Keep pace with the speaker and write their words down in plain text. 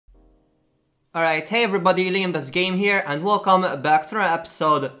Alright, hey everybody, LiamDoesGame here, and welcome back to another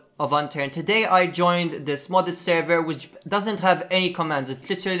episode of Unturned. Today I joined this modded server which doesn't have any commands. It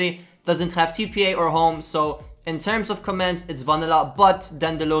literally doesn't have TPA or home, so in terms of commands it's vanilla, but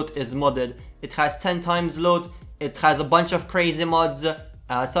then the loot is modded. It has 10 times loot, it has a bunch of crazy mods,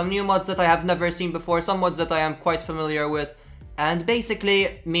 some new mods that I have never seen before, some mods that I am quite familiar with, and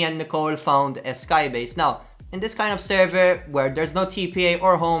basically me and Nicole found a Skybase. Now, in this kind of server where there's no TPA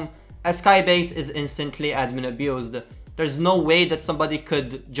or home, a Skybase is instantly admin abused. There's no way that somebody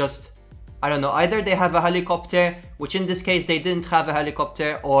could just, I don't know, either they have a helicopter, which in this case they didn't have a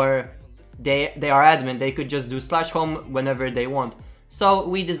helicopter, or they are admin, they could just do /home whenever they want. So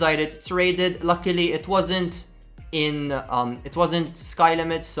we decided to raid it. Luckily it wasn't sky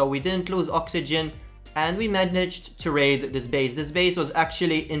limits, so we didn't lose oxygen, and we managed to raid this base. This base was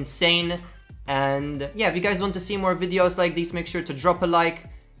actually insane, and yeah, if you guys want to see more videos like these, make sure to drop a like,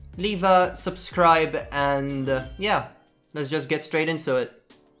 leave a subscribe, and yeah, let's just get straight into it.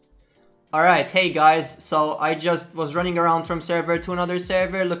 Alright, hey guys, so I just was running around from server to another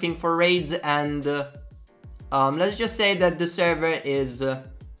server looking for raids, and let's just say that the server is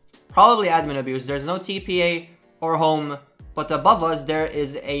probably admin abuse. There's no TPA or home, but above us there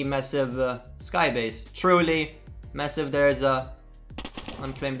is a massive Skybase. Truly massive. There's a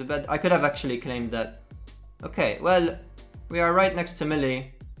unclaimed bed. I could have actually claimed that. Okay, well, we are right next to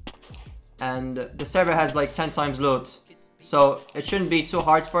Millie, and the server has like 10 times loot, so it shouldn't be too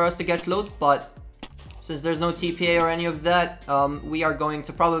hard for us to get loot. But since there's no TPA or any of that, we are going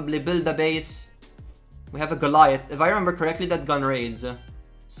to probably build a base. We have a Goliath. If I remember correctly, that gun raids,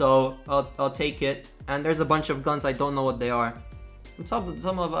 so I'll take it. And there's a bunch of guns, I don't know what they are. And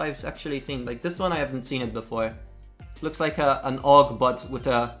some of I've actually seen, like this one I haven't seen it before. Looks like an AUG, but with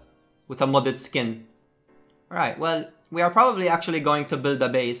a modded skin. Alright, well, we are probably actually going to build a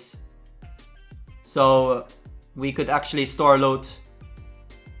base, so we could actually store loot,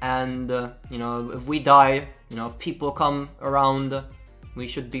 and you know, if we die, you know, if people come around, we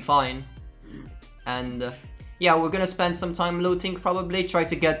should be fine. And yeah, we're gonna spend some time looting, probably try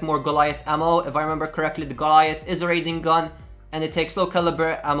to get more Goliath ammo. If I remember correctly, the Goliath is a raiding gun, and it takes low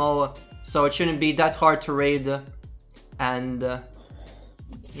caliber ammo, so it shouldn't be that hard to raid. And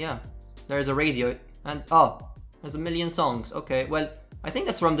yeah, there's a radio, and oh, there's a million songs. Okay, well, I think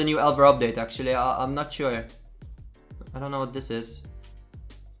that's from the new Elver update, actually. I'm not sure. I don't know what this is.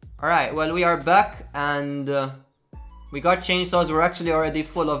 Alright, well, we are back, and we got chainsaws. We're actually already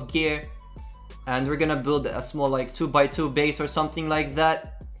full of gear, and we're gonna build a small, like, 2x2 base or something like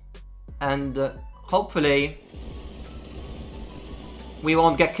that. And hopefully we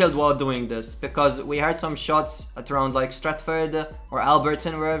won't get killed while doing this, because we heard some shots at around, like, Stratford or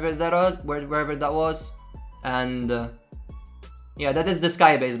Alberton, wherever that was. And yeah, that is the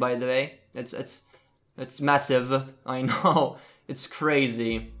Skybase, by the way. It's massive. I know, it's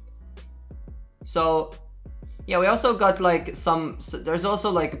crazy. So yeah, we also got like there's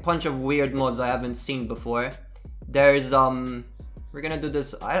also like a bunch of weird mods I haven't seen before. There's we're gonna do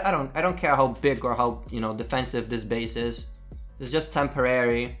this. I don't care how big or how, you know, defensive this base is. It's just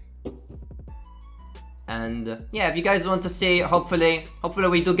temporary. And yeah, if you guys want to see, hopefully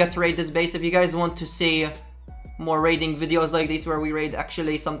we do get to raid this base. If you guys want to see more raiding videos like these, where we raid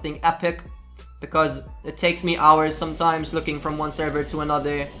actually something epic, because it takes me hours sometimes looking from one server to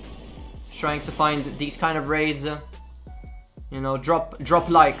another, trying to find these kind of raids. You know, drop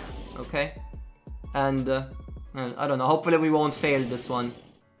like, okay? And I don't know, hopefully we won't fail this one,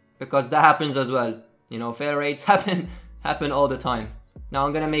 because that happens as well. You know, fail rates happen all the time. Now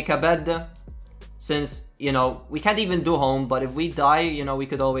I'm gonna make a bed, since, you know, we can't even do home, but if we die, you know, we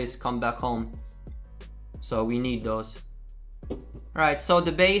could always come back home. So we need those. Alright, so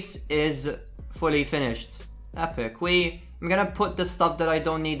the base is fully finished. Epic. I'm gonna put the stuff that I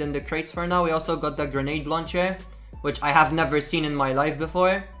don't need in the crates for now. We also got the grenade launcher, which I have never seen in my life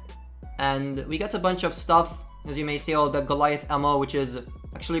before. And we got a bunch of stuff. As you may see, all the Goliath ammo, which is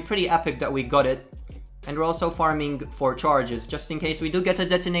actually pretty epic that we got it. And we're also farming for charges, just in case we do get a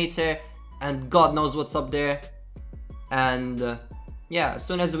detonator, and God knows what's up there. And yeah, as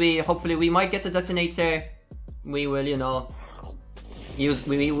soon as hopefully we might get a detonator, we will, you know,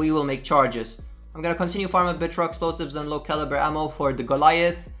 we will make charges. I'm gonna continue farming Bitro explosives and low caliber ammo for the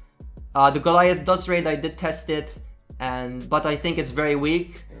Goliath. The Goliath does raid, I did test it, but I think it's very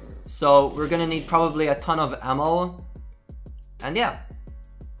weak. So we're gonna need probably a ton of ammo. And yeah,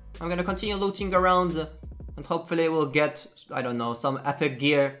 I'm gonna continue looting around, and hopefully we'll get, I don't know, some epic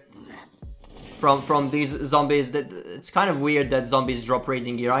gear from these zombies. That it's kind of weird that zombies drop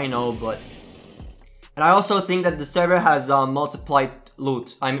raiding gear, I know, but And I also think that the server has multiplied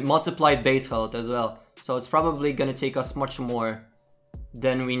loot. I mean, multiplied base health as well. So it's probably gonna take us much more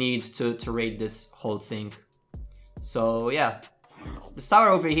than we need to raid this whole thing. So yeah. This tower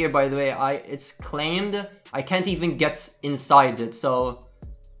over here, by the way, it's claimed. I can't even get inside it, so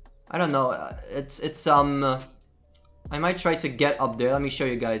I don't know. I might try to get up there. Let me show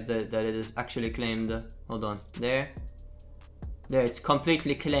you guys that it is actually claimed. Hold on. There, it's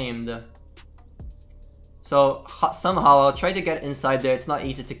completely claimed. So somehow I'll try to get inside there. It's not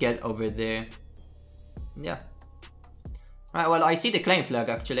easy to get over there. Yeah. Alright, well, I see the claim flag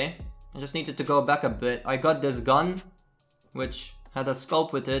actually. I just needed to go back a bit. I got this gun, which had a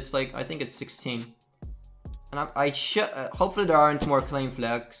scope with it. It's like, I think it's 16. And I should, hopefully there aren't more claim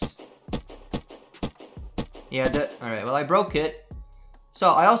flags. Yeah, alright, well, I broke it.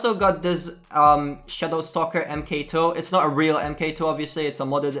 So I also got this Shadow Stalker MK2. It's not a real MK2, obviously. It's a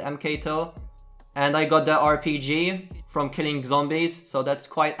modded MK2. And I got the RPG from killing zombies. So that's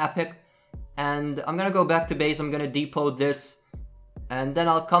quite epic. And I'm gonna go back to base. I'm gonna depot this. And then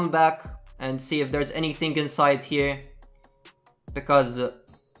I'll come back and see if there's anything inside here. Because,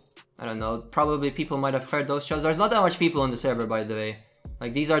 I don't know, probably people might have heard those shows. There's not that much people on the server, by the way.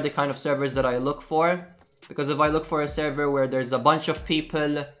 Like, these are the kind of servers that I look for. Because if I look for a server where there's a bunch of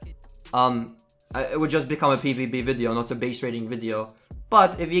people, it would just become a PvP video, not a base raiding video.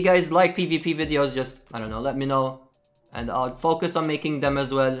 But if you guys like PvP videos, just, I don't know, let me know. And I'll focus on making them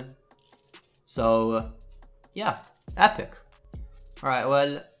as well. So, yeah, epic. Alright,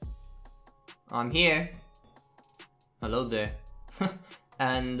 well, I'm here. Hello there.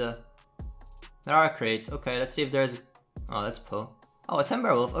 And there are crates. Okay, let's see if there's... Oh, that's Poe. Oh, a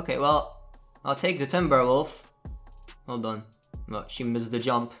Timberwolf. Okay, well, I'll take the Timberwolf. Hold on. No, she missed the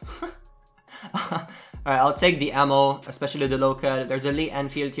jump. Alright, I'll take the ammo, especially the local. There's a Lee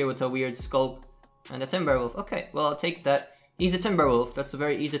Enfield here with a weird scope. And a Timberwolf. Okay, well, I'll take that. Easy Timberwolf. That's a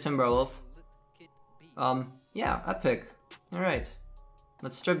very easy Timberwolf. Yeah, epic. Alright.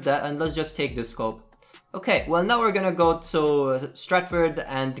 Let's strip that and let's just take the scope. Okay, well, now we're gonna go to Stratford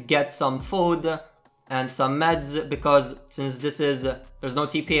and get some food and some meds, because since this is, there's no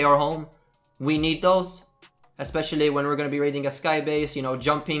TPA or home, we need those. Especially when we're gonna be raiding a Skybase, you know,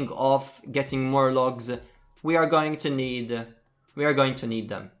 jumping off, getting more logs. We are going to need them.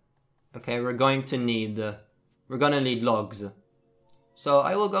 Okay, we're gonna need logs. So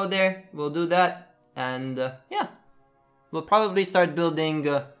I will go there, we'll do that, and yeah. We'll probably start building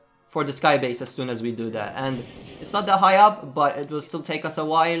for the Skybase as soon as we do that. And it's not that high up, but it will still take us a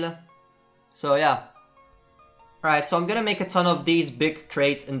while. So yeah. Alright, so I'm gonna make a ton of these big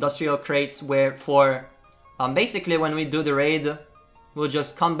crates, industrial crates, where for basically when we do the raid, we'll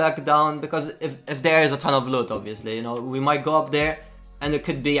just come back down, because if there is a ton of loot, obviously, you know, we might go up there and it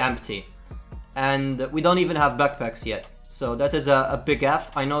could be empty. And we don't even have backpacks yet. So that is a big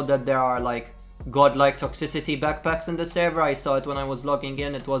F. I know that there are like godlike toxicity backpacks in the server. I saw it when I was logging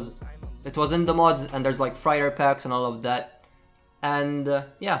in. It was in the mods, and there's like fighter packs and all of that. And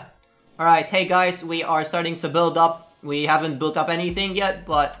yeah. Alright, hey guys, we are starting to build up. We haven't built up anything yet,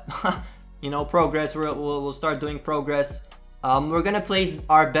 but you know, progress. We'll start doing progress. We're gonna place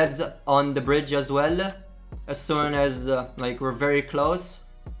our beds on the bridge as well, as soon as like we're very close.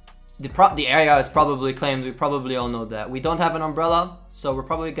 The area is probably claimed. We probably all know that. We don't have an umbrella, so we're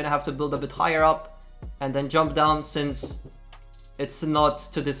probably gonna have to build a bit higher up and then jump down, since it's not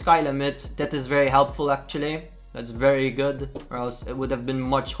to the sky limit. That is very helpful actually. That's very good, or else it would have been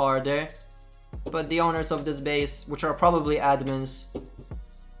much harder. But the owners of this base, which are probably admins,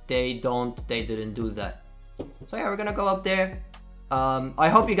 they didn't do that. So yeah, we're gonna go up there. I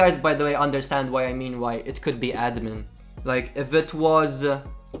hope you guys, by the way, understand why it could be admin. Like, if it was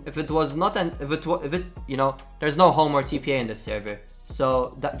not an, you know, there's no home or TPA in the server.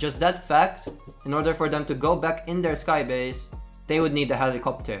 So just that fact, in order for them to go back in their Skybase, they would need a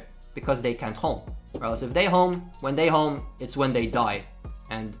helicopter, because they can't home. Or else if they home, when they home, it's when they die,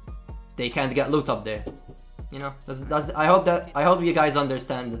 and they can't get loot up there. You know, I hope you guys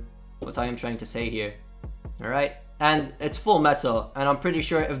understand what I am trying to say here. Alright? And it's full metal, and I'm pretty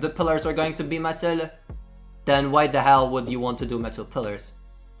sure if the pillars are going to be metal, then why the hell would you want to do metal pillars?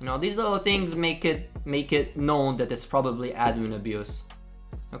 You know, these little things make it known that it's probably admin abuse.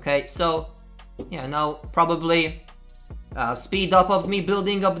 Okay, so yeah, now probably speed up of me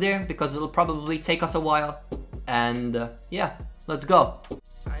building up there, because it'll probably take us a while. And yeah, let's go.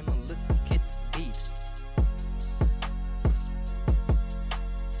 I'm a little kid beast.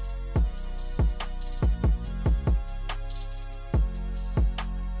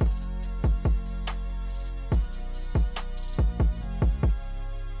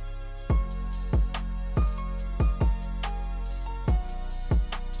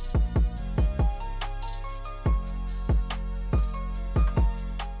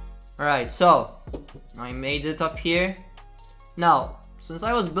 Alright, so I made it up here. Now, since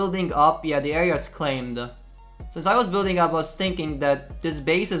I was building up, yeah, the area is claimed. Since I was building up, I was thinking that this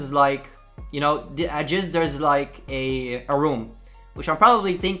base is like, you know, the edges, there's like a room, which I'm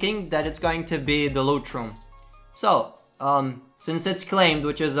probably thinking that it's going to be the loot room. So, since it's claimed,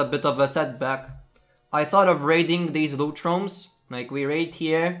 which is a bit of a setback, I thought of raiding these loot rooms. Like, we raid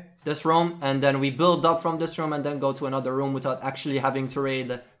here, this room, and then we build up from this room and then go to another room without actually having to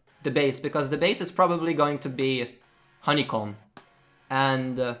raid the base, because the base is probably going to be honeycomb.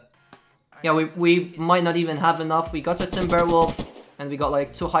 And yeah, we might not even have enough. We got a Timberwolf and we got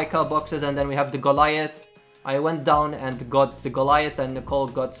like 2 high cal boxes, and then we have the Goliath. I went down and got the Goliath, and Nicole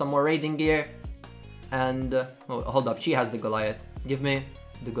got some more raiding gear. And oh, hold up, she has the Goliath. Give me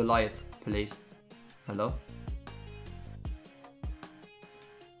the Goliath, please. Hello?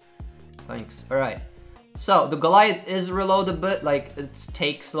 Thanks. Alright. So the Goliath is reload a bit, like it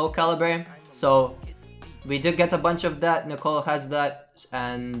takes low caliber. So we did get a bunch of that. Nicole has that,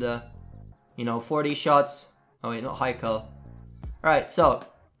 and you know, 40 shots. Oh wait, not high cal. Alright, so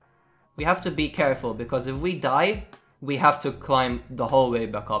we have to be careful, because if we die, we have to climb the whole way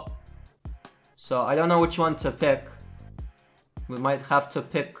back up. So I don't know which one to pick. We might have to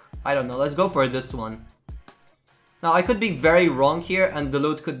pick, I don't know, let's go for this one. Now I could be very wrong here, and the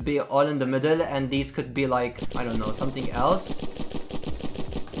loot could be all in the middle, and these could be like, I don't know, something else.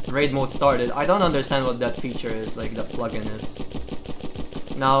 Raid mode started. I don't understand what that feature is, like that plugin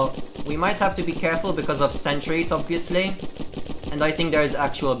is. Now, we might have to be careful because of sentries, obviously. And I think there is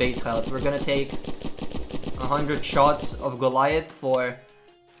actual base health. We're gonna take 100 shots of Goliath for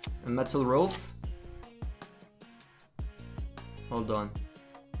a metal roof. Hold on.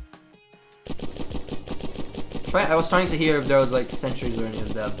 I was trying to hear if there was like sentries or any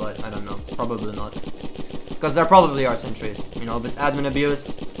of that, but I don't know. Probably not. Because there probably are sentries. You know, if it's admin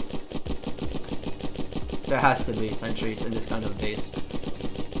abuse, there has to be sentries in this kind of base.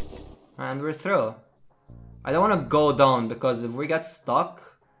 And we're through. I don't want to go down, because if we get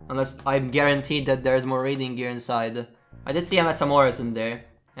stuck, unless I'm guaranteed that there's more raiding gear inside. I did see a Metamoris in there.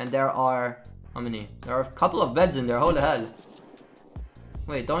 And there are... how many? There are a couple of beds in there. Holy hell.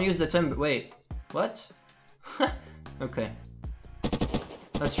 Wait, don't use the timber. Wait. What? Okay.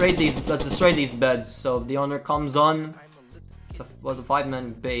 Let's destroy these beds. So if the owner comes on, it was a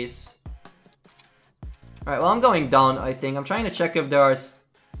 5-man base. Alright, well I'm going down, I think. I'm trying to check if there are...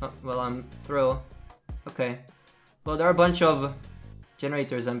 oh, well, I'm through. Okay. Well, there are a bunch of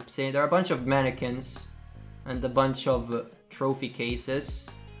generators, I'm saying. There are a bunch of mannequins. And a bunch of trophy cases.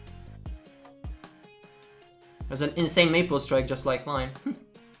 There's an insane maple strike just like mine.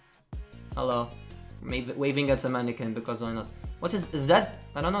 Hello. Waving at a mannequin, because why not? What is that?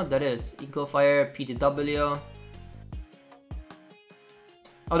 I don't know what that is. Eco Fire, PTW.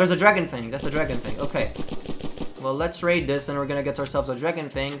 Oh, there's a Dragon Fang. That's a Dragon Fang. Okay. Well, let's raid this, and we're gonna get ourselves a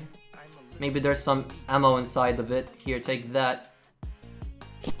Dragon Fang. Maybe there's some ammo inside of it. Here, take that.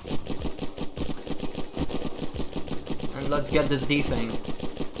 And let's get this D-Fang.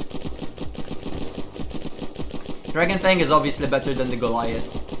 Dragon Fang is obviously better than the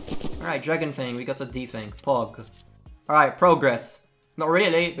Goliath. Alright, Dragon Fang, we got a D-Fang. Pog. Alright, progress. Not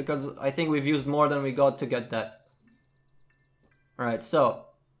really, because I think we've used more than we got to get that. Alright, so.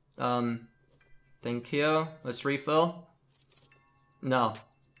 Thank you. Let's refill. No.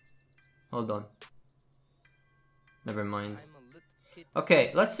 Hold on. Never mind.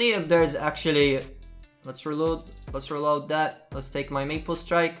 Okay, let's see if there's actually... Let's reload that. Let's take my Maple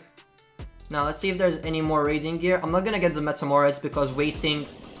Strike. Now, let's see if there's any more raiding gear. I'm not gonna get the Metamoris, because wasting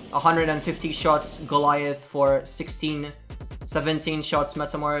 150 shots Goliath for 17 shots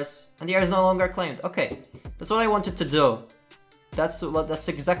Metamoris, and the air is no longer claimed. Okay, that's what I wanted to do. That's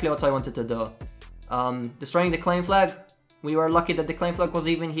exactly what I wanted to do. Destroying the claim flag. We were lucky that the claim flag was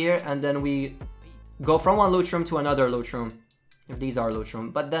even here, and then we go from one loot room to another loot room, if these are loot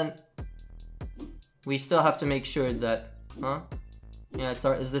room. But then we still have to make sure that, huh? Yeah,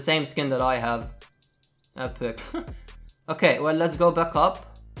 it's the same skin that I have. Epic. Okay, well, let's go back up.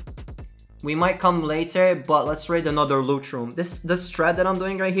 We might come later, but let's raid another loot room. This strat that I'm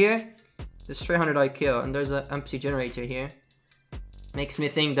doing right here, this 300 IQ, and there's an empty generator here. Makes me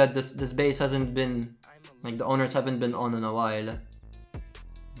think that this base hasn't been, like, the owners haven't been on in a while.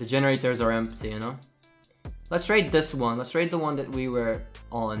 The generators are empty, you know? Let's raid this one. Let's raid the one that we were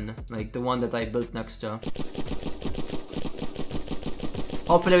on, like the one that I built next to.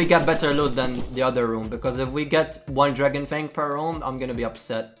 Hopefully we get better loot than the other room, because if we get 1 Dragon Fang per room, I'm gonna be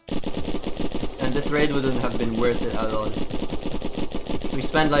upset. And this raid wouldn't have been worth it at all. We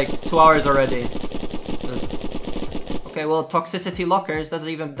spent like 2 hours already. Okay, well, toxicity lockers,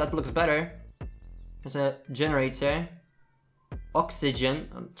 that looks better. There's a generator.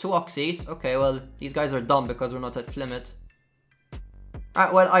 Oxygen, 2 oxys. Okay, well, these guys are dumb because we're not at limit.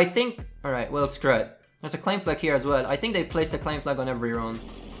 Alright, well, I think... Alright, well, screw it. There's a claim flag here as well. I think they placed a claim flag on every round.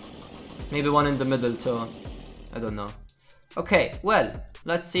 Maybe one in the middle too. I don't know. Okay, well,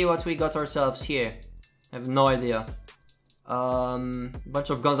 let's see what we got ourselves here. I have no idea. Bunch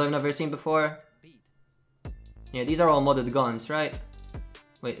of guns I've never seen before. Yeah, these are all modded guns, right?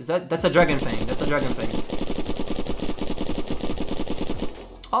 Wait, is that's a dragon thing. That's a dragon thing.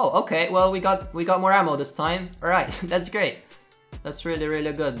 Oh, okay. Well, we got more ammo this time. All right, that's great. That's really,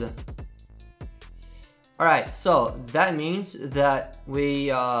 really good. All right, so that means that we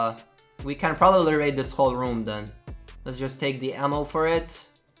can probably raid this whole room then. Let's just take the ammo for it.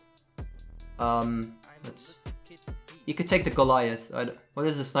 You could take the Goliath. What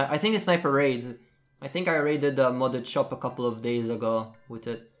is the sniper? I think the sniper raids. I think I raided the modded shop a couple of days ago with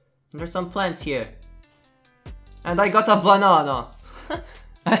it. And there's some plants here. And I got a banana.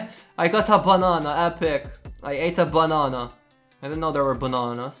 I got a banana, epic. I ate a banana. I didn't know there were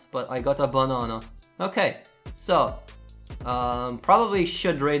bananas, but I got a banana. Okay, so probably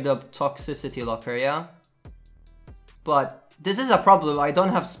should raid the toxicity locker, yeah? But this is a problem. I don't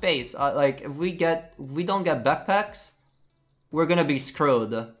have space. Like if we don't get backpacks, we're gonna be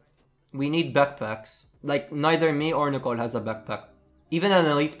screwed. We need backpacks. Like neither me or Nicole has a backpack. Even an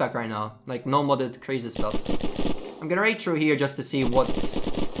elite pack right now. Like no modded crazy stuff. I'm gonna raid through here just to see what's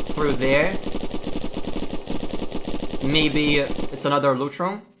through there. Maybe it's another loot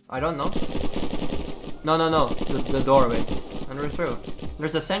room. I don't know. No. The doorway. And we're through.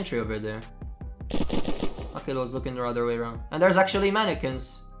 There's a sentry over there. Okay, I was looking the other way around. And there's actually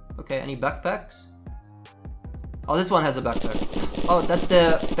mannequins. Okay, any backpacks? Oh, this one has a backpack. Oh, that's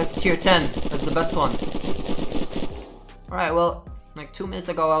tier 10. That's the best one. Alright, well, like 2 minutes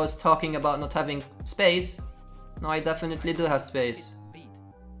ago I was talking about not having space. Now I definitely do have space.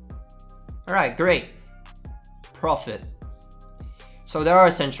 Alright, great. Profit. So there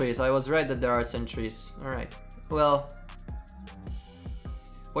are sentries. I was right that there are sentries. Alright. Well,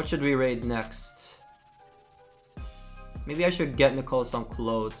 what should we raid next? Maybe I should get Nicole some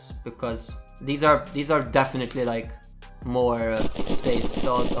clothes because these are definitely like more space,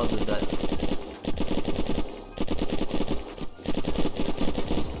 so I'll do that.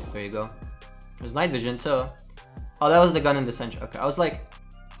 There you go. There's night vision too. Oh, that was the gun in the sentry. Okay, I was like,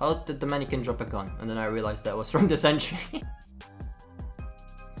 how did the mannequin drop a gun? And then I realized that was from the sentry.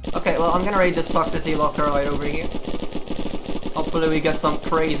 Okay, well, I'm gonna raid this toxicity locker right over here. Hopefully we get some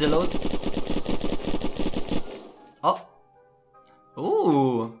crazy loot. Oh.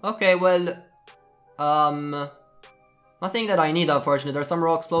 Ooh. Okay, well, nothing that I need, unfortunately. There's some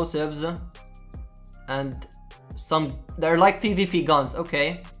raw explosives. And they're like PvP guns.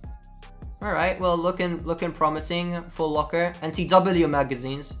 Okay. Alright, well, looking promising. Full locker. Anti-W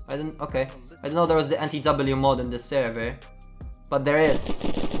magazines. I didn't know there was the anti-W mod in this server. But there is.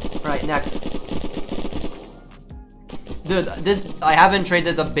 Right, next. Dude, I haven't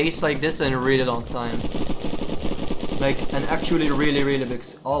traded a base like this in a really long time. Like, an actually really, really big...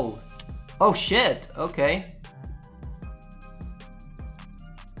 Oh. Oh, shit. Okay.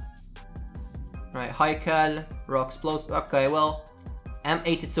 Right, high cal, raw explosive. Okay, well...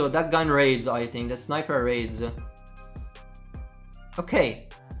 M82, that gun raids, I think. The sniper raids. Okay.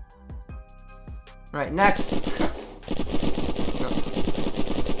 Right, next. No.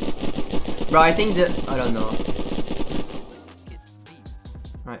 Bro, I think I don't know.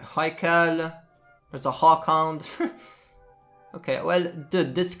 Right, high cal. There's a hawk hound. Okay, well,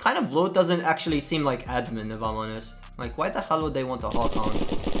 dude, this kind of loot doesn't actually seem like admin, if I'm honest. Like, why the hell would they want a hawk hound?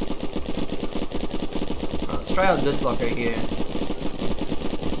 Let's try out this locker here.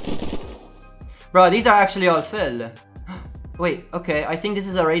 Bro, these are actually all filled. Wait, okay, I think this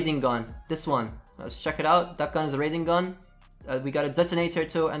is a raiding gun. This one. Let's check it out. That gun is a raiding gun. We got a detonator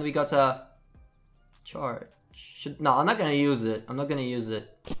too, and we got a charge. No, I'm not gonna use it. I'm not gonna use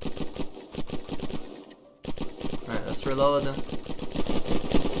it. Alright, let's reload.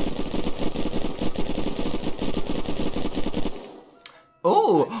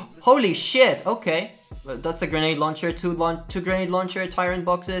 Oh, holy shit! Okay, that's a grenade launcher. Two grenade launcher Tyrant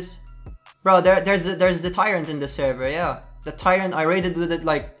boxes. Bro, there's the Tyrant in the server. Yeah, the Tyrant. I raided with it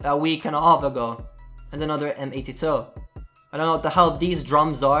like a week and a half ago, and another M82. I don't know what the hell these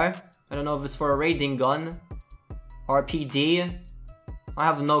drums are. I don't know if it's for a raiding gun. RPD. I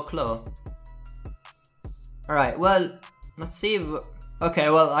have no clue. Alright, well, let's see if... Okay,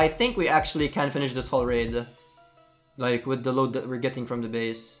 well, I think we actually can finish this whole raid. Like, with the load that we're getting from the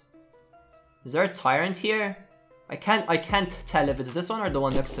base. Is there a Tyrant here? I can't tell if it's this one or the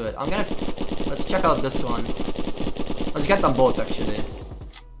one next to it. Let's check out this one. Let's get them both actually.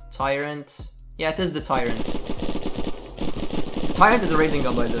 Tyrant. Yeah, it is the Tyrant. Tyrant is a raiding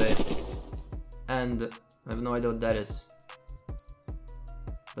gun, by the way. And I have no idea what that is.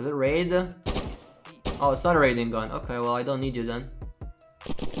 Does it raid? Oh, it's not a raiding gun. Okay, well, I don't need you then.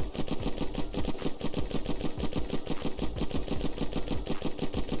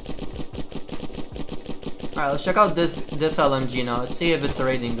 Alright, let's check out this LMG now. Let's see if it's a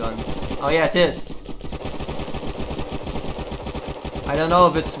raiding gun. Oh yeah, it is. I don't know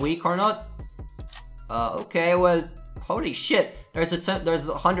if it's weak or not. Okay, well, holy shit. There's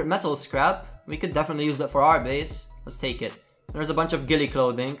 100 metal scrap. We could definitely use that for our base. Let's take it. There's a bunch of ghillie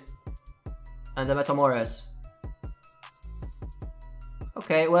clothing. And the Metamores.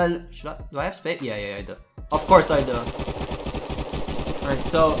 Okay, well, do I have space? Yeah, I do. Of course I do. Alright,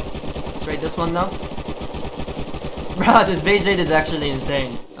 so, let's raid this one now. Bruh, this base raid is actually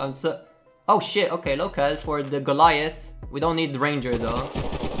insane. Oh shit, okay, local for the Goliath. We don't need the Ranger though.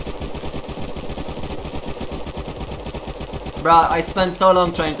 Bruh, I spent so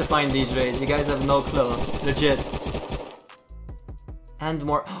long trying to find these raids. You guys have no clue. Legit. And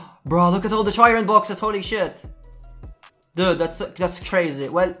more. Bro, look at all the Tyrant boxes. Holy shit. Dude, that's crazy.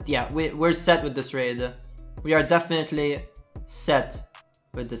 Well, yeah, we're set with this raid. We are definitely set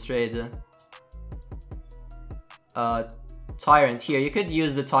with this raid. Tyrant. Here, you could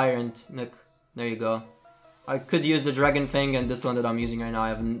use the Tyrant, Nick. There you go. I could use the Dragon Fang and this one that I'm using right now. I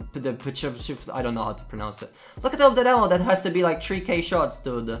haven't put the I don't know how to pronounce it. Look at all that ammo. That has to be like 3k shots,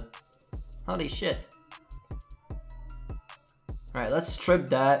 dude. Holy shit. Alright, let's strip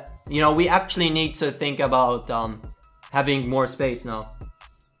that. You know, we actually need to think about having more space now.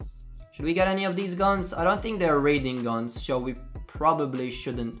 Should we get any of these guns? I don't think they're raiding guns, so we probably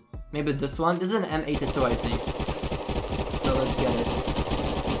shouldn't. Maybe this one? This is an M82, I think. So let's get it.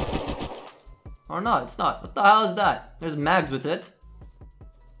 Or not, it's not. What the hell is that? There's mags with it.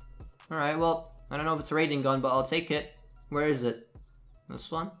 Alright, well, I don't know if it's a raiding gun, but I'll take it. Where is it?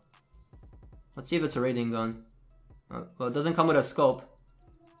 This one? Let's see if it's a raiding gun. Well, it doesn't come with a scope.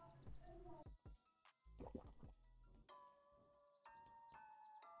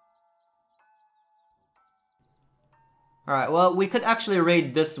 Alright, well, we could actually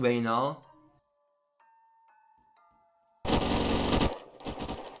raid this way now.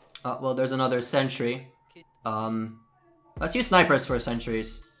 Well, there's another sentry. Let's use snipers for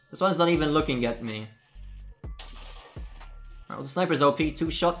sentries. This one's not even looking at me. Alright, well, the sniper's OP.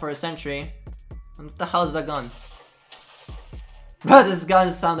 2 shot for a sentry. And what the hell is that gun? Bro, this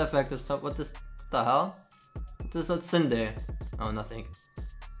gun's sound effect is so. What the hell? What's in there? Oh, nothing.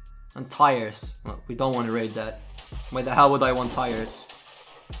 And tires. Well, we don't want to raid that. Why the hell would I want tires?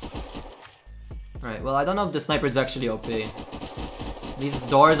 Alright, well, I don't know if the sniper's actually OP. These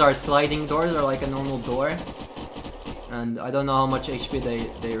doors are sliding doors, or like a normal door. And I don't know how much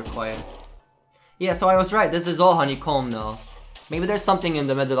HP they require. Yeah, so I was right. This is all honeycomb now. Maybe there's something in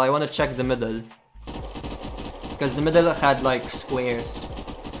the middle. I want to check the middle. Because the middle had like squares.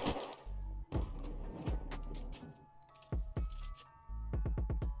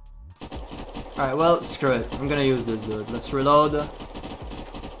 Alright, well, screw it. I'm gonna use this dude. Let's reload.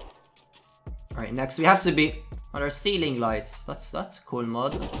 Alright, next we have to be on our ceiling lights. That's a cool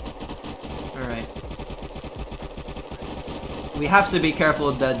mod. Alright. We have to be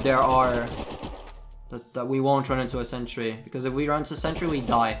careful that there are... That we won't run into a sentry. Because if we run into a sentry, we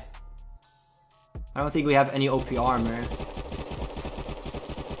die. I don't think we have any OP armor.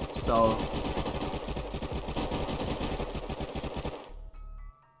 So...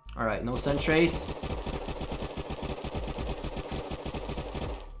 Alright, no sentries.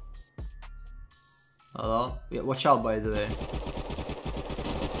 Hello? Yeah, watch out, by the way.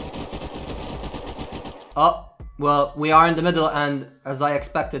 Oh, well, we are in the middle, and as I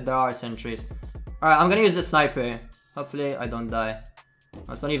expected, there are sentries. Alright, I'm gonna use the sniper. Hopefully, I don't die.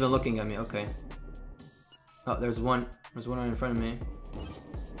 Oh, it's not even looking at me, okay. Oh, there's one. There's one right in front of me.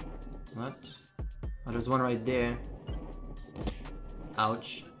 What? Oh, there's one right there.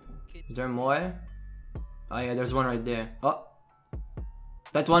 Ouch. Is there more? Oh yeah, there's one right there. Oh!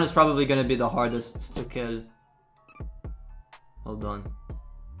 That one is probably gonna be the hardest to kill. Hold on.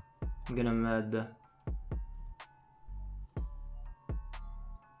 I'm gonna med.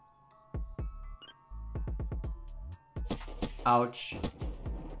 Ouch.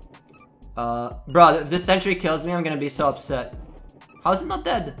 Bro, if this sentry kills me, I'm gonna be so upset. How is it not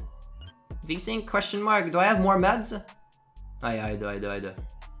dead? VSync question mark. Do I have more meds? Oh yeah, I do.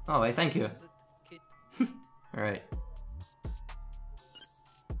 Oh, wait, thank you. Alright.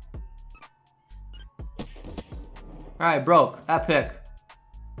 Alright, broke. Epic.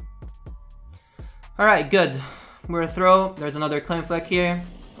 Alright, good. We're through. There's another claim flag here.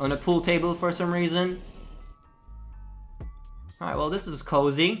 On a pool table for some reason. Alright, well this is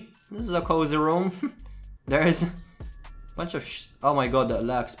cozy. This is a cozy room. There's a bunch of oh my god, that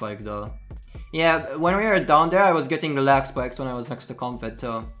lag spike though. Yeah, when we were down there I was getting the lag spikes when I was next to Confed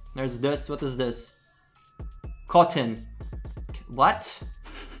too. There's this. What is this? Cotton. What?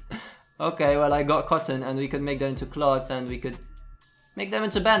 Okay, well I got cotton and we could make that into cloth and we could make them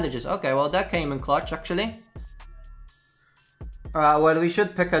into bandages. Okay, well that came in clutch actually. Alright, well we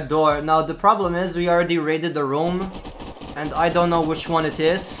should pick a door. Now the problem is we already raided the room and I don't know which one it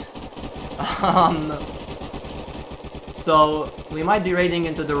is. So we might be raiding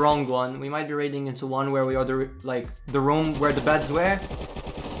into the wrong one. We might be raiding into one where we are like the room where the beds were.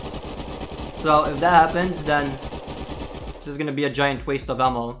 So if that happens, then this is gonna be a giant waste of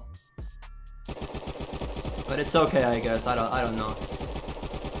ammo. But it's okay, I guess. I don't know.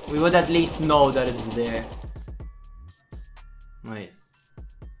 We would at least know that it's there. Wait.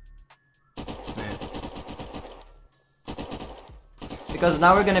 Because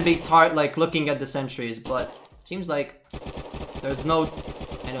now we're gonna be like looking at the sentries, but it seems like there's no,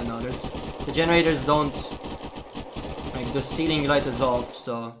 I don't know, the generators don't, like the ceiling light is off,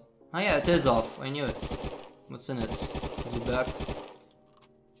 so, oh yeah, it is off, I knew it. What's in it? Is it back?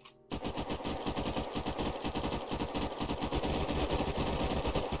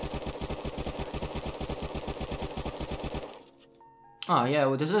 Oh yeah,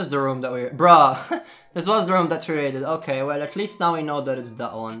 well this is the room that we, bruh, this was the room that we raided. Okay, well at least now we know that it's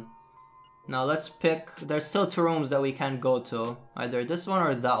that one. Now let's pick, there's still two rooms that we can go to. Either this one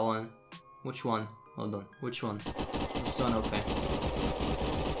or that one. Which one? Hold on, which one? This one, okay.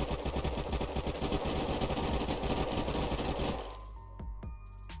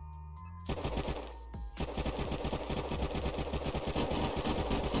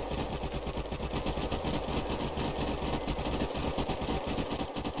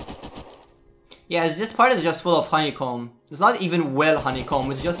 Yeah, this part is just full of honeycomb. It's not even well honeycomb,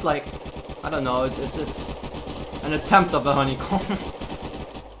 it's just like, I don't know, it's an attempt of a honeycomb.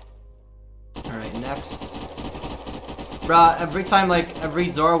 Alright, next. Bruh, every time, like, every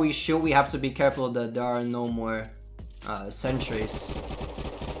door we shoot, we have to be careful that there are no more sentries.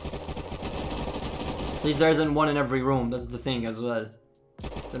 At least there isn't one in every room, that's the thing as well.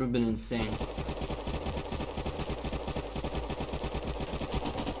 That would have been insane.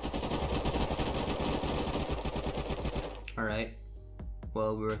 Alright.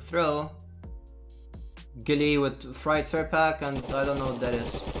 Well, we're through. Gilly with fried pack, and I don't know what that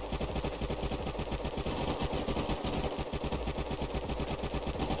is.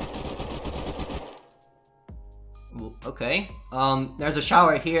 Ooh, okay. There's a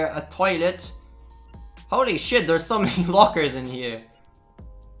shower here, a toilet. Holy shit, there's so many lockers in here.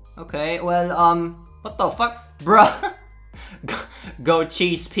 Okay, well, what the fuck? Bruh. Goat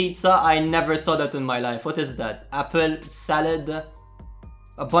cheese pizza, I never saw that in my life. What is that? Apple salad,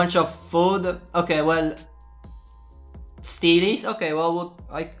 a bunch of food. Okay, well, steelies. Okay, well,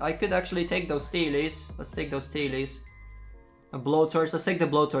 I could actually take those steelies. Let's take those steelies. A blowtorch. Let's take the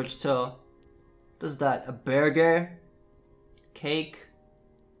blowtorch too. What is that? A burger, cake.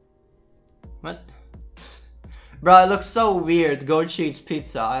 What? Bro, it looks so weird. Goat cheese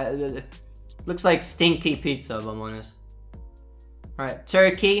pizza. Looks like stinky pizza, if I'm honest. Alright,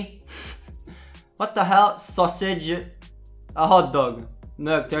 turkey. What the hell? Sausage. A hot dog.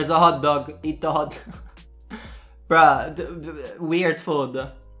 Look, there's a hot dog. Eat the hot dog. Bruh, weird food.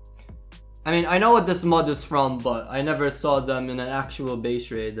 I mean, I know what this mod is from, but I never saw them in an actual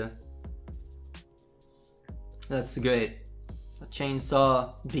base raid. That's great. A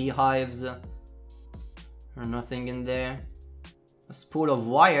chainsaw, beehives. Or nothing in there. A spool of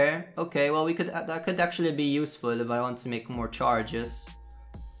wire. Okay, well that could actually be useful if I want to make more charges.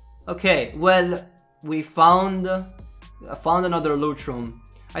 Okay, well I found another loot room.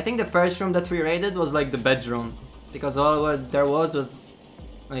 I think the first room that we raided was like the bedroom, because all what there was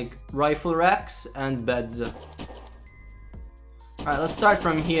like rifle racks and beds. Alright, let's start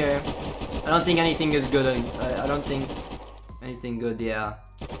from here. I don't think anything is good. I don't think anything good. Yeah,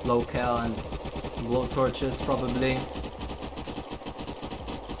 locale and blow torches probably.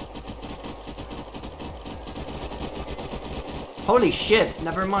 Holy shit!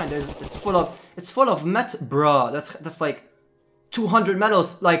 Never mind. It's full of metal, bruh. That's like 200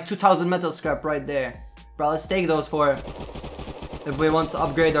 metals, like 2,000 metal scrap right there, bruh. Let's take those for if we want to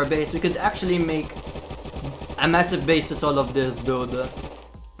upgrade our base. We could actually make a massive base with all of this, dude.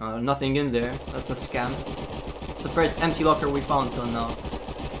 Nothing in there. That's a scam. It's the first empty locker we found till now.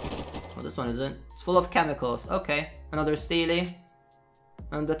 Oh, this one isn't. It's full of chemicals. Okay. Another Steely.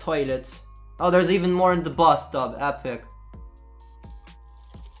 And the toilet. Oh, there's even more in the bathtub. Epic.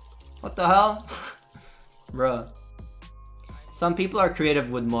 What the hell? Bruh. Some people are creative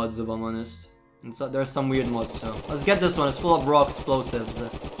with mods, if I'm honest. And so there's some weird mods, so. Let's get this one. It's full of raw explosives.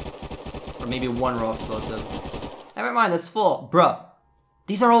 Or maybe one raw explosive. Never mind, it's full. Bruh.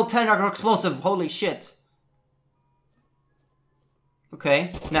 These are all 10 raw explosive. Holy shit.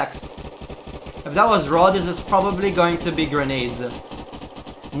 Okay, next. If that was raw, this is probably going to be grenades.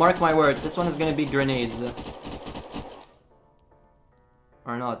 Mark my words, this one is going to be grenades.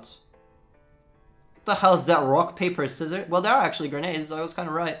 Or not. What the hell is that? Rock, paper, scissors? Well, there are actually grenades, so I was kind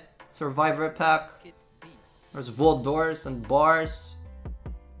of right. Survivor pack. There's vault doors and bars.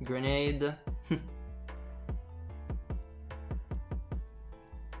 Grenade.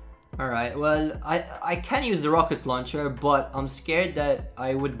 Alright, well, I can use the rocket launcher, but I'm scared that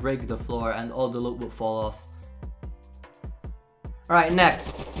I would break the floor and all the loot would fall off. Alright,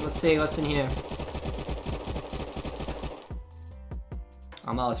 next. Let's see what's in here.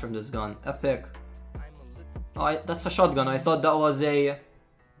 I'm out from this gun. Epic. Oh, that's a shotgun. I thought that was a...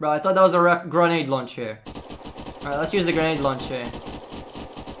 Bro, I thought that was a grenade launcher. Alright, let's use the grenade launcher.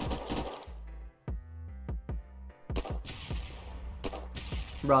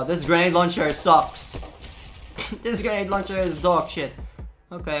 Bro, this grenade launcher sucks. This grenade launcher is dog shit.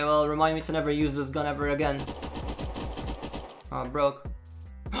 Okay, well, remind me to never use this gun ever again. Oh, broke.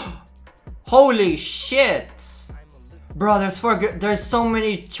 Holy shit! Bro, there's so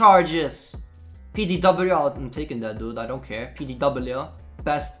many charges. PDW, I'm taking that, dude. I don't care. PDW,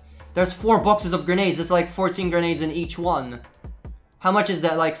 best. There's 4 boxes of grenades. It's like 14 grenades in each one. How much is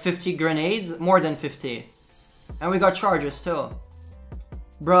that? Like 50 grenades? More than 50. And we got charges too.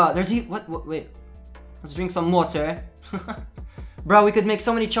 Bruh, there's wait. Let's drink some water. Bro, we could make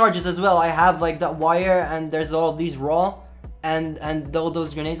so many charges as well. I have like that wire and there's all these raw and all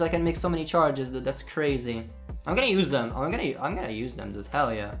those grenades. I can make so many charges, dude. That's crazy. I'm gonna use them. I'm gonna use them, dude.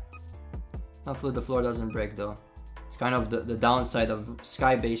 Hell yeah. Hopefully the floor doesn't break though. It's kind of the downside of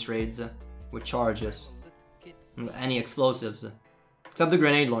Skybase raids with charges. Any explosives. Except the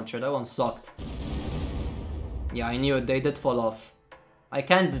grenade launcher. That one sucked. Yeah, I knew it. They did fall off. I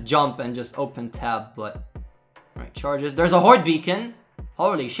can't jump and just open tab, but... Alright, charges. There's a horde beacon!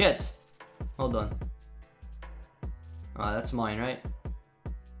 Holy shit! Hold on. Ah, that's mine, right?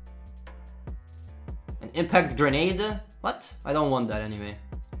 An impact grenade? What? I don't want that anyway.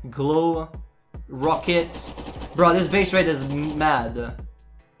 Glow. Rocket. Bro, this base rate is mad.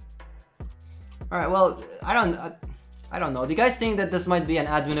 Alright, well, I don't know. Do you guys think that this might be an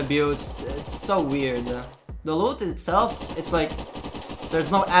admin abuse? It's so weird. The loot itself, it's like... There's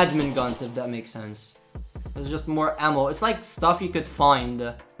no admin guns, if that makes sense. There's just more ammo. It's like stuff you could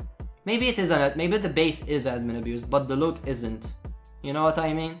find. Maybe it isn't. Maybe the base is admin abused, but the loot isn't. You know what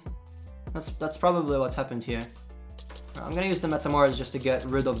I mean? That's probably what happened here. I'm gonna use the Metamors just to get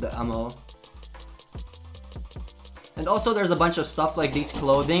rid of the ammo. And also there's a bunch of stuff like these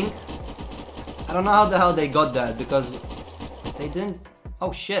clothing. I don't know how the hell they got that because they didn't...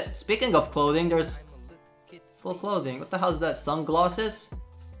 Oh shit, speaking of clothing, there's full clothing. What the hell is that? Sunglasses?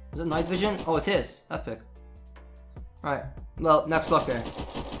 Is it night vision? Oh, it is. Epic. Alright, well, next locker.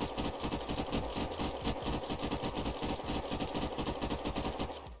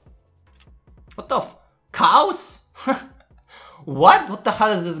 What the f... Cows? What? What the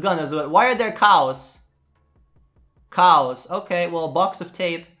hell is this gun as well? Why are there cows? Cows. Okay, well, box of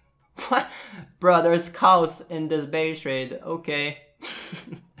tape. What? Bro, there's cows in this base raid. Okay.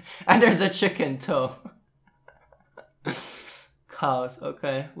 And there's a chicken too. Cows.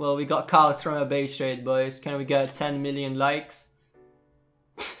 Okay. Well, we got cows from a base raid, boys. Can we get 10 million likes?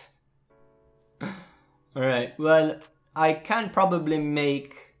 Alright. Well, I can probably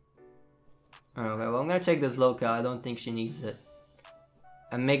make... Okay, well, I'm gonna take this Loka. I don't think she needs it.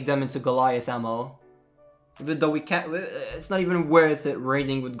 And make them into Goliath ammo. Even though we can't... It's not even worth it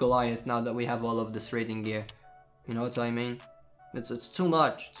raiding with Goliath now that we have all of this raiding gear. You know what I mean? It's too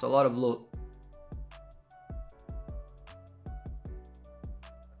much. It's a lot of loot.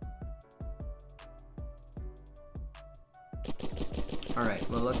 Alright,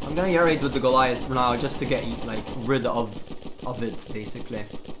 well, I'm gonna get raid with the Goliath for now just to get, like, rid of it, basically.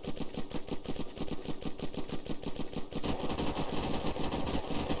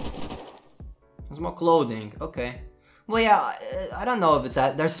 There's more clothing, okay. Well, yeah, I don't know if it's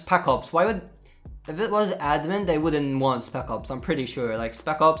there's Spec Ops. Why would... If it was admin, they wouldn't want Spec Ops, I'm pretty sure. Like,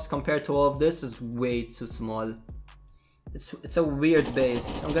 Spec Ops compared to all of this is way too small. It's a weird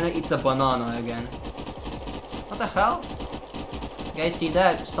base. I'm gonna eat a banana again. What the hell? You guys see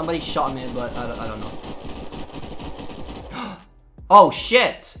that? Somebody shot me, but I don't know. Oh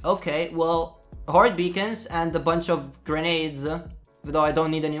shit! Okay, well, horde beacons and a bunch of grenades. Though I don't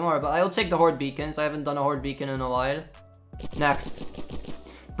need any more, but I'll take the horde beacons. I haven't done a horde beacon in a while. Next.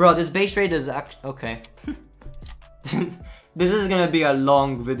 Bro, this base raid is okay. This is gonna be a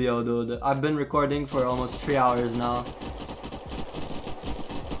long video, dude. I've been recording for almost 3 hours now.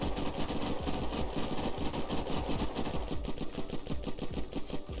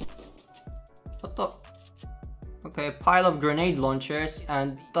 What the? Okay, pile of grenade launchers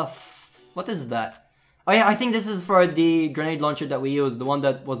and the what is that? Oh yeah, I think this is for the grenade launcher that we used, the one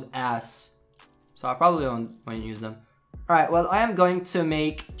that was ass. So I probably won't use them. Alright, well, I am going to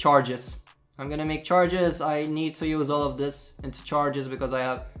make charges. I'm gonna make charges. I need to use all of this into charges because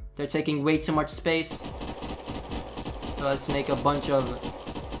they're taking way too much space. So let's make a bunch of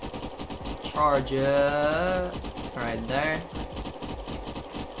charges. Alright, there.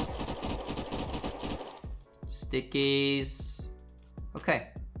 Stickies. Okay.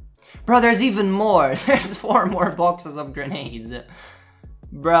 Bro, there's even more. There's 4 more boxes of grenades.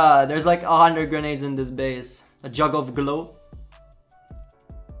 Bruh, there's like 100 grenades in this base. A jug of glue.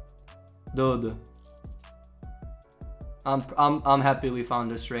 Dude. I'm happy we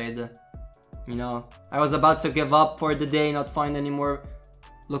found this raid. You know, I was about to give up for the day, not find any more,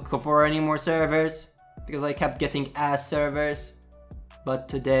 look for any more servers. Because I kept getting ass servers. But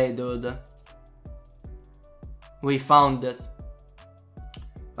today, dude. We found this.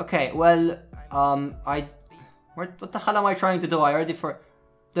 Okay, well, what the hell am I trying to do?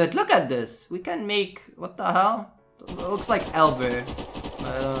 Dude, look at this. We can make, what the hell? It looks like Elver.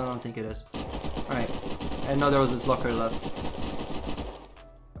 I don't think it is. Alright. I know there was this locker left.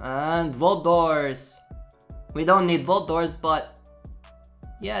 And vault doors. We don't need vault doors, but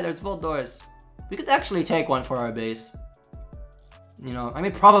yeah, there's vault doors. We could actually take one for our base. You know, I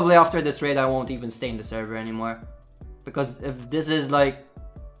mean, probably after this raid, I won't even stay in the server anymore. Because if this is like,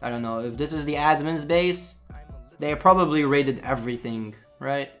 I don't know, if this is the admin's base, they probably raided everything,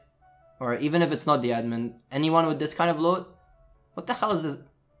 right? Or even if it's not the admin, anyone with this kind of loot? What the hell is this?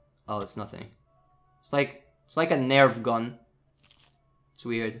 Oh, it's nothing. It's like a Nerf gun. It's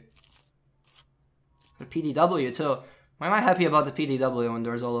weird. A PDW too. Why am I happy about the PDW when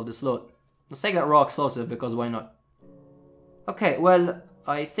there's all of this loot? Let's take that raw explosive because why not? Okay, well,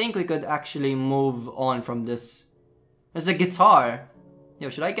 I think we could actually move on from this. There's a guitar. Yo,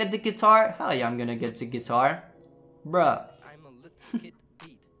 should I get the guitar? Hell yeah, I'm gonna get the guitar. Bruh. I'm a little kid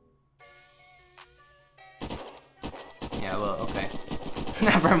beat. Yeah, well, okay.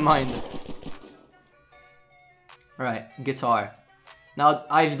 Never mind. Alright, guitar. Now,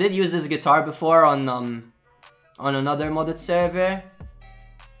 I did use this guitar before on another modded server.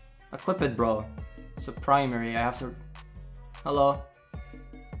 Equip it, bro. It's a primary, I have to... Hello.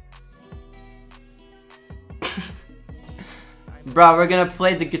 Bro, we're gonna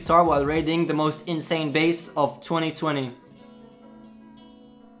play the guitar while raiding the most insane base of 2020.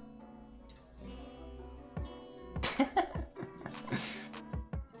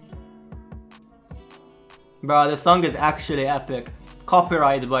 Bro, the song is actually epic.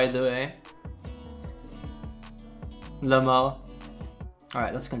 Copyright, by the way. Lamo.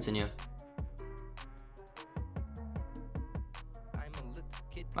 Alright, let's continue.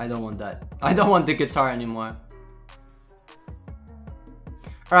 I don't want that. I don't want the guitar anymore.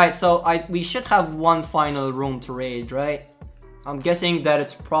 Alright, so we should have one final room to raid, right? I'm guessing that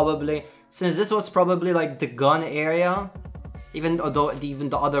it's probably... Since this was probably like the gun area, even though even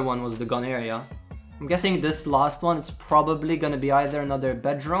the other one was the gun area, I'm guessing this last one, it's probably gonna be either another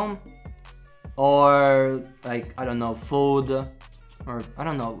bedroom or like, I don't know, food, or I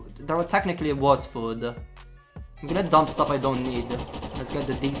don't know, there technically was food. I'm gonna dump stuff I don't need. Let's get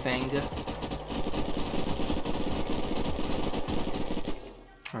the defang.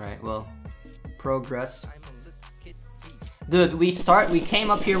 Alright, well, progress. Dude, we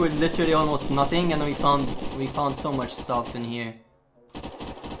came up here with literally almost nothing and we found so much stuff in here.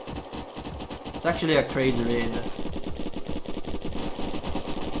 It's actually a crazy raid.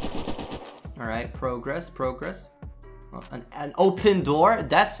 Alright, progress. Oh, an open door?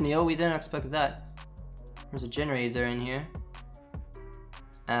 That's new, we didn't expect that. There's a generator in here.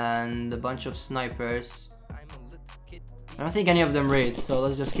 And a bunch of snipers. I don't think any of them raid, so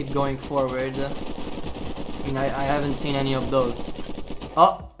let's just keep going forward. I mean, I haven't seen any of those.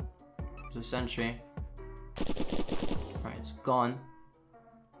 Oh! There's a sentry. Alright, it's gone.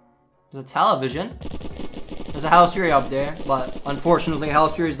 There's a television. There's a House Fury up there, but unfortunately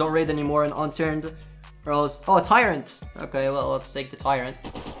House Furies don't raid anymore in Unturned. Or else... Oh, a Tyrant! Okay, well, let's take the Tyrant.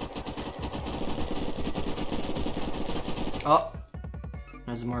 Oh!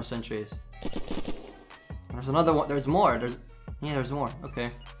 There's more sentries. There's another one. There's more. There's more. Okay.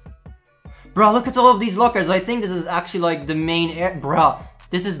 Bro, look at all of these lockers. I think this is actually like the main area. Bro,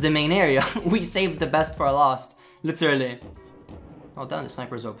 this is the main area. We saved the best for last. Literally. Oh, damn, the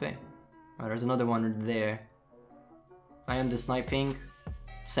sniper's OP. Oh, there's another one there. I am the sniping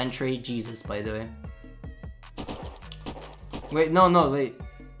sentry Jesus, by the way. Wait, no, wait.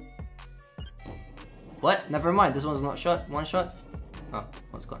 What? Never mind. This one's not shot. One shot. Oh,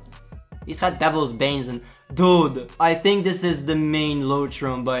 what's gone? He's had Devil's Banes and... Dude, I think this is the main loot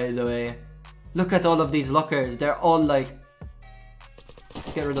room, by the way. Look at all of these lockers. They're all like...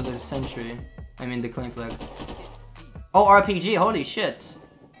 Let's get rid of the sentry. I mean the claim flag. Oh, RPG. Holy shit.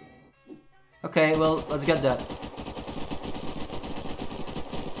 Okay, well, let's get that.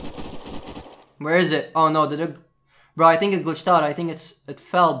 Where is it? Oh no, did it... Bro, I think it glitched out. I think it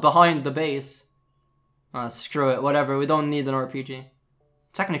fell behind the base. Screw it. Whatever. We don't need an RPG.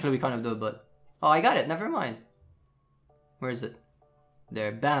 Technically, we kind of do, but... Oh, I got it. Never mind. Where is it?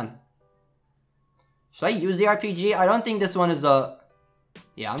 There. Bam. Should I use the RPG? I don't think this one is a...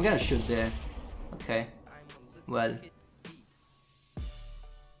 Yeah, I'm gonna shoot there. Okay. Well.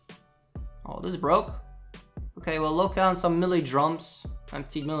 Oh, this broke. Okay, well, look on some melee drums.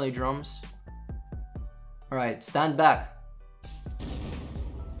 Empty melee drums. Alright, stand back.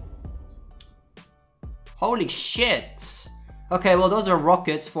 Holy shit! Okay, well, those are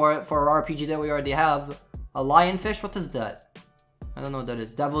rockets for our RPG that we already have. A lionfish? What is that? I don't know what that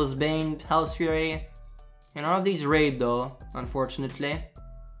is. Devil's Bane, Hell's Fury. And none of these raid though, unfortunately.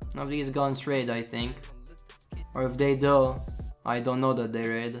 None of these guns raid, I think. Or if they do, I don't know that they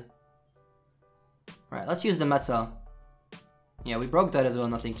raid. Right, let's use the meta. Yeah, we broke that as well,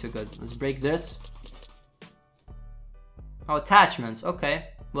 nothing too good. Let's break this. Oh, attachments, okay.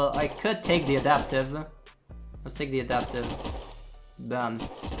 Well, I could take the adaptive. Let's take the adaptive. Bam.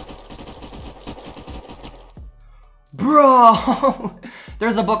 Bro!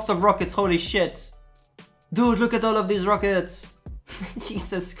 There's a box of rockets, holy shit. Dude, look at all of these rockets.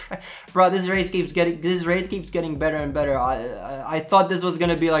 Jesus Christ. Bro, this raid keeps getting better and better. I thought this was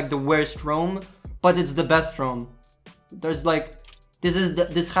gonna be like the worst roam, but it's the best roam. There's like,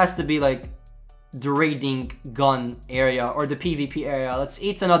 this has to be like the raiding gun area or the PvP area. Let's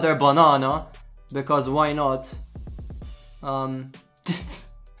eat another banana because why not?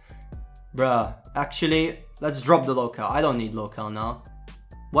 Bruh, actually, let's drop the locale. I don't need locale now.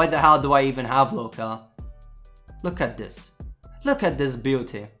 Why the hell do I even have locale? Look at this. Look at this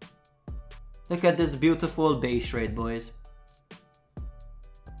beauty. Look at this beautiful base raid, boys.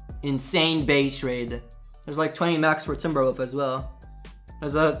 Insane base raid. There's like 20 max for Timberwolf as well.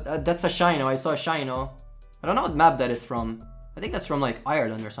 There's that's a Shino. I saw a Shino. I don't know what map that is from. I think that's from like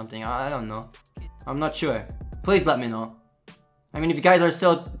Ireland or something. I don't know. I'm not sure. Please let me know. I mean, if you guys are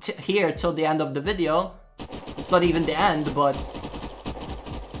still here till the end of the video, it's not even the end, but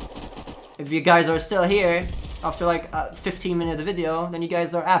if you guys are still here after like a 15-minute video, then you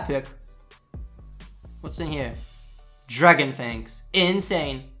guys are epic. What's in here? Dragon Fangs.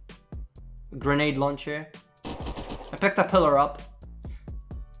 Insane. Grenade launcher. I picked a pillar up.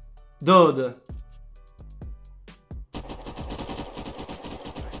 Dude.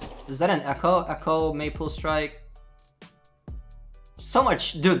 Is that an Echo? Echo, Maple Strike. So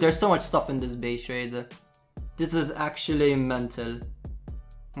much, dude, there's so much stuff in this base raid. This is actually mental.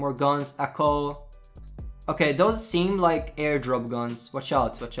 More guns, Echo. Okay, those seem like airdrop guns. Watch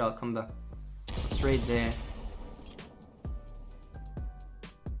out, come back. It's right there.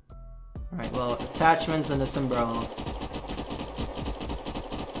 Alright, well, attachments and the Timberwolf.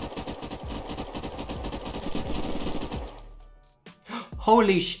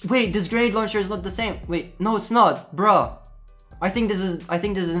 Holy wait, this grenade launcher is not the same. Wait, no, it's not, bruh. I think this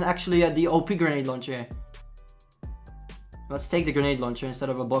is actually the OP grenade launcher. Let's take the grenade launcher instead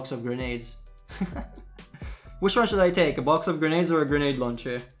of a box of grenades. Which one should I take? A box of grenades or a grenade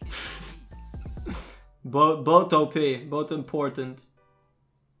launcher? Both OP, both important.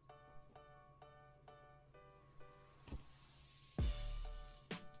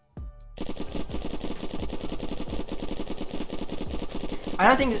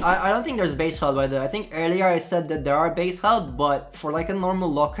 I don't think there's base health by the way. I think earlier I said that there are base health, but for like a normal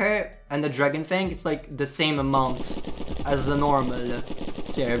locker and the Dragon Fang, it's like the same amount as the normal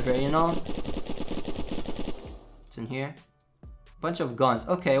server, you know? What's in here? Bunch of guns.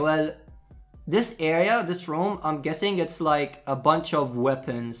 Okay, well, this area, this room, I'm guessing it's like a bunch of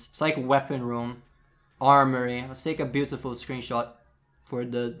weapons. It's like weapon room, armory. Let's take a beautiful screenshot for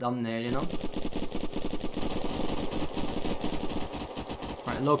the thumbnail, you know?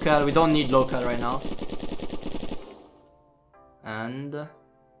 Local, we don't need local right now. And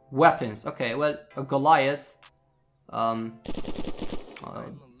Weapons. Okay, well, a Goliath. Yeah,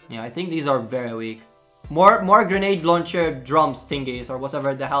 I think these are very weak. More grenade launcher drums thingies or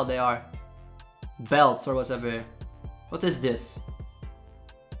whatever the hell they are. Belts or whatever. What is this?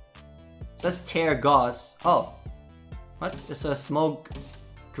 It says tear gas. Oh. What? It's a smoke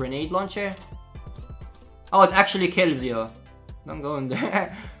grenade launcher? Oh, it actually kills you. Don't go in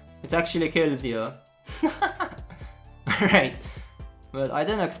there. It actually kills you. Alright. But I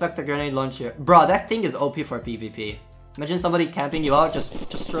didn't expect a grenade launcher. Bro, that thing is OP for PvP. Imagine somebody camping you out, just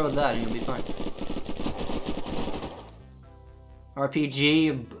throw that and you'll be fine.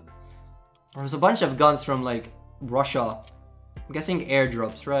 RPG. There's a bunch of guns from like Russia. I'm guessing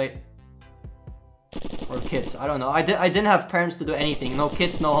airdrops, right? Or kits, I don't know. I didn't have parents to do anything. No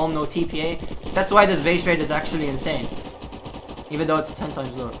kits, no home, no TPA. That's why this base rate is actually insane. Even though it's 10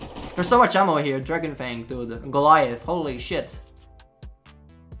 times lower. There's so much ammo here. Dragon Fang, dude. Goliath, holy shit.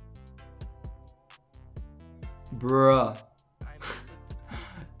 Bruh.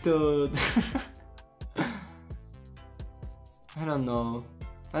 Dude. I don't know.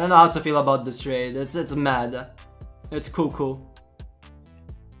 I don't know how to feel about this raid. It's mad. It's cool.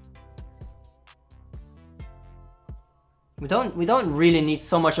 We don't really need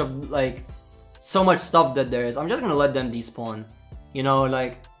so much of like so much stuff that there is. I'm just gonna let them despawn. You know,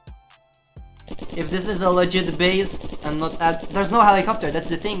 like if this is a legit base and not there's no helicopter. That's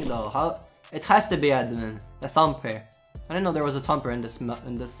the thing though. How it has to be admin. A thumper. I didn't know there was a thumper in this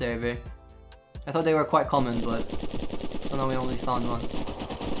server. I thought they were quite common, but oh no, we only found one.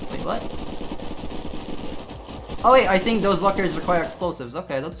 Wait, what? Oh wait, I think those lockers require explosives.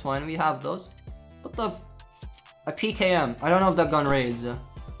 Okay, that's fine. We have those. What the? A PKM. I don't know if that gun raids. I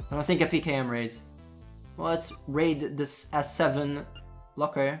don't think a PKM raids. Well, let's raid this S7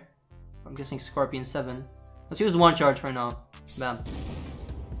 locker. I'm guessing Scorpion 7. Let's use one charge for now. Bam.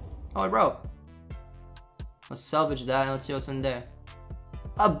 Oh, it broke. Let's salvage that and let's see what's in there.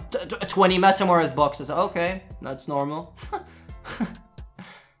 20 Messamor's boxes. Okay, that's normal.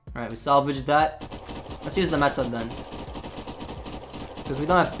 Alright, we salvaged that. Let's use the meta then. Because we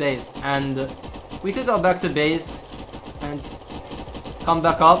don't have space. And we could go back to base and come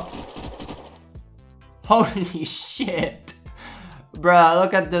back up. Holy shit. Bruh,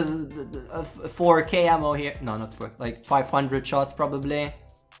 look at this 4k ammo here. No, not 4. Like 500 shots probably.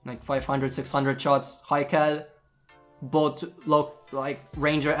 Like 500, 600 shots. High cal. Both like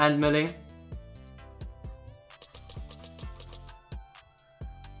ranger and melee.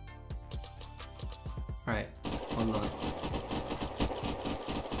 Alright, hold on.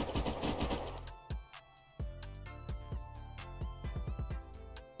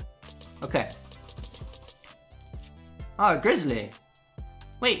 Okay. Oh, grizzly.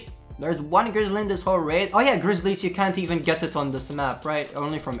 Wait, there's one grizzly in this whole raid? Oh yeah, grizzlies, you can't even get it on this map, right?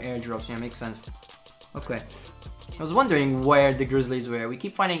 Only from airdrops, yeah, makes sense. Okay. I was wondering where the grizzlies were. We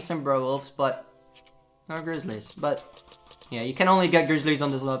keep finding some werewolves, but no grizzlies. But yeah, you can only get grizzlies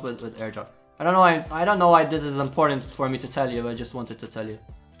on this map with airdrop. I don't know why this is important for me to tell you, I just wanted to tell you.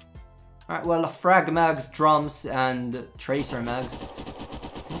 Alright, well, frag mags, drums, and tracer mags.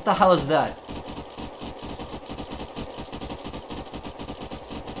 What the hell is that?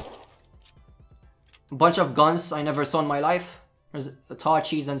 A bunch of guns I never saw in my life. There's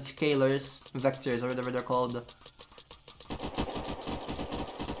Atachis and Scalers, Vectors, or whatever they're called.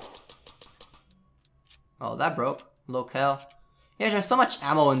 Oh, that broke. Locale. Yeah, there's so much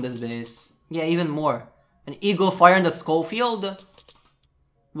ammo in this base. Yeah, even more. An eagle fire in the Schofield?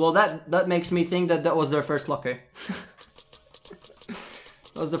 Well, that makes me think that was their first locker.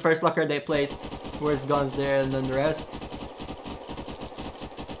 That was the first locker they placed. Where's guns there and then the rest?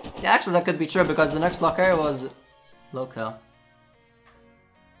 Yeah, actually that could be true because the next locker was locale.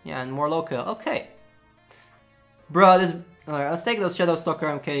 Yeah, and more locale. Okay. Bro, this... Alright, let's take those Shadow Stalker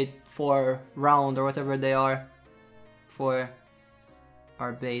MK4 round or whatever they are for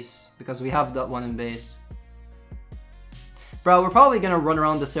our base, because we have that one in base. Bro, we're probably gonna run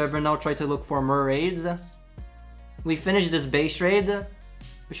around the server now, try to look for more raids. We finished this base raid.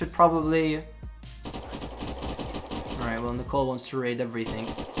 We should probably... Alright, well, Nicole wants to raid everything.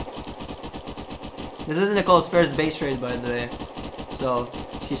 This is Nicole's first base raid, by the way. So,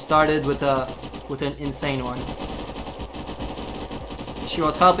 she started with an insane one. She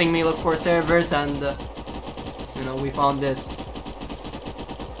was helping me look for servers and, you know, we found this.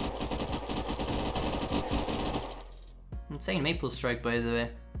 Insane maple strike, by the way.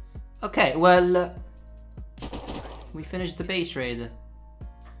 Okay, well, we finished the base raid.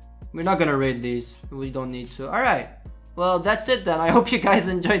 We're not gonna raid these. We don't need to. Alright. Well, that's it then. I hope you guys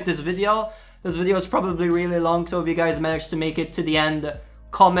enjoyed this video. This video is probably really long, so if you guys managed to make it to the end,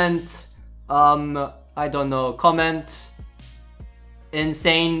 comment, I don't know, comment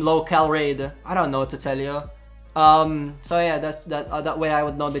insane local raid. I don't know what to tell you. So yeah, that way I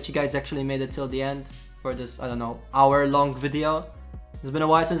would know that you guys actually made it till the end for this, I don't know, hour-long video. It's been a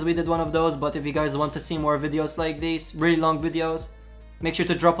while since we did one of those, but if you guys want to see more videos like these, really long videos, make sure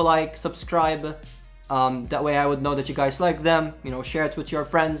to drop a like, subscribe. That way I would know that you guys like them, you know, share it with your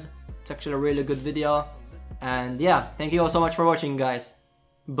friends. It's actually a really good video. And yeah, thank you all so much for watching, guys.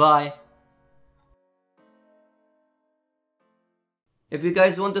 Bye. If you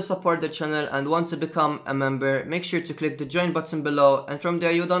guys want to support the channel and want to become a member, make sure to click the join button below, and from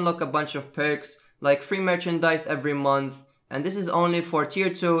there you'd unlock a bunch of perks like free merchandise every month, and this is only for tier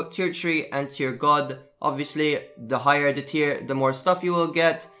 2, tier 3 and tier god. Obviously the higher the tier, the more stuff you will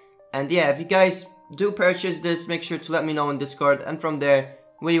get. And yeah, if you guys do purchase this, make sure to let me know on Discord, and from there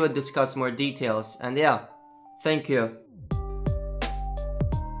we would discuss more details. And yeah, thank you.